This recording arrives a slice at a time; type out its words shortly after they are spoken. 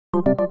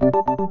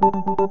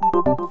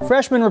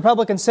Freshman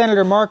Republican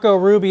Senator Marco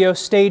Rubio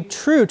stayed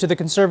true to the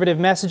conservative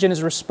message in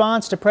his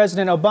response to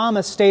President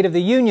Obama's State of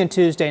the Union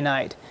Tuesday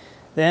night.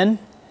 Then,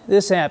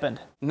 this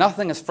happened.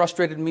 Nothing has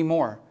frustrated me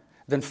more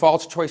than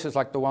false choices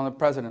like the one the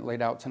president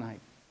laid out tonight.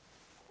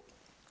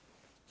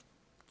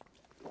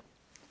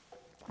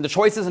 The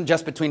choice isn't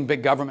just between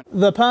big government.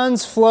 The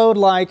puns flowed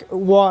like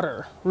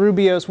water.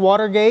 Rubio's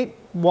Watergate,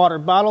 Water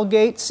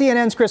Bottlegate.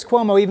 CNN's Chris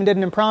Cuomo even did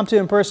an impromptu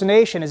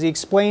impersonation as he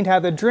explained how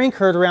the drink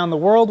heard around the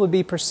world would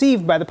be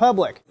perceived by the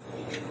public.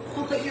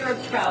 Oh, but you're a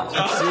pro.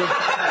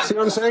 See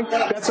what I'm saying?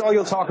 That's all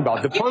you'll talk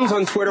about. The puns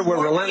on Twitter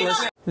were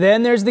relentless.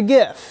 Then there's the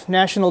GIF.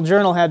 National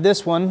Journal had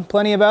this one.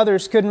 Plenty of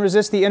others couldn't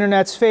resist the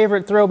internet's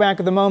favorite throwback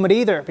of the moment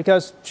either,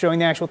 because showing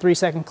the actual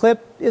 3-second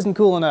clip isn't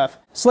cool enough.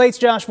 Slate's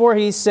Josh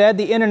Voorhees said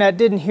the internet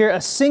didn't hear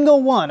a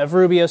single one of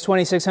Rubio's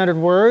 2,600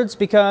 words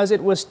because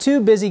it was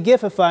too busy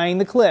gififying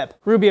the clip.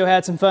 Rubio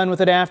had some fun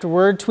with it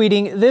afterward,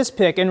 tweeting this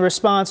pic in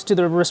response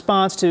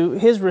to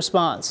his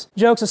response.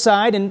 Jokes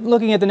aside, and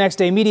looking at the next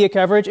day media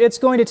coverage, it's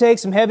going to take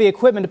some heavy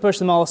equipment to push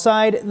them all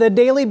aside. The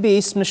Daily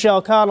Beast's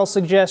Michelle Cottle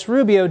suggests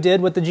Rubio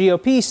did what the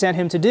GOP sent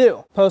him to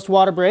do.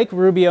 Post-water break,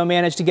 Rubio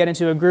managed to get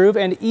into a groove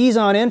and ease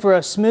on in for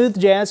a smooth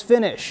jazz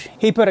finish.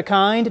 He put a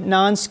kind,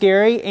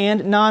 non-scary,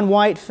 and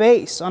non-white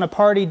face on a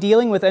party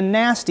dealing with a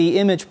nasty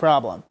image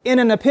problem. In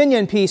an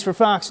opinion piece for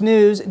Fox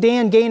News,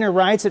 Dan Gaynor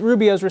writes that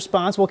Rubio's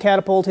response will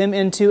catapult him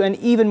into an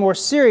even more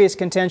serious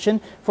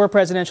contention for a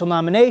presidential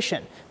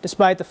nomination,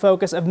 despite the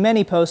focus of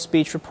many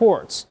post-speech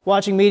reports.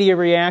 Watching media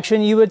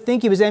reaction, you would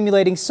think he was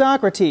emulating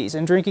Socrates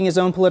and drinking his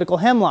own political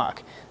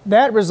hemlock.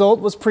 That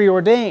result was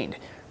preordained.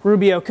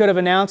 Rubio could have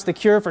announced the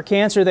cure for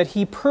cancer that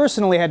he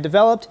personally had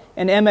developed,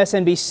 and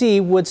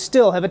MSNBC would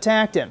still have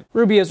attacked him.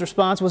 Rubio's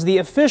response was the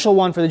official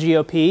one for the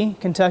GOP.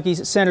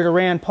 Kentucky's Senator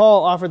Rand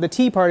Paul offered the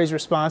Tea Party's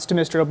response to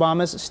Mr.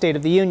 Obama's State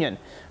of the Union.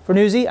 For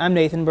Newsy, I'm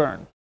Nathan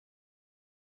Byrne.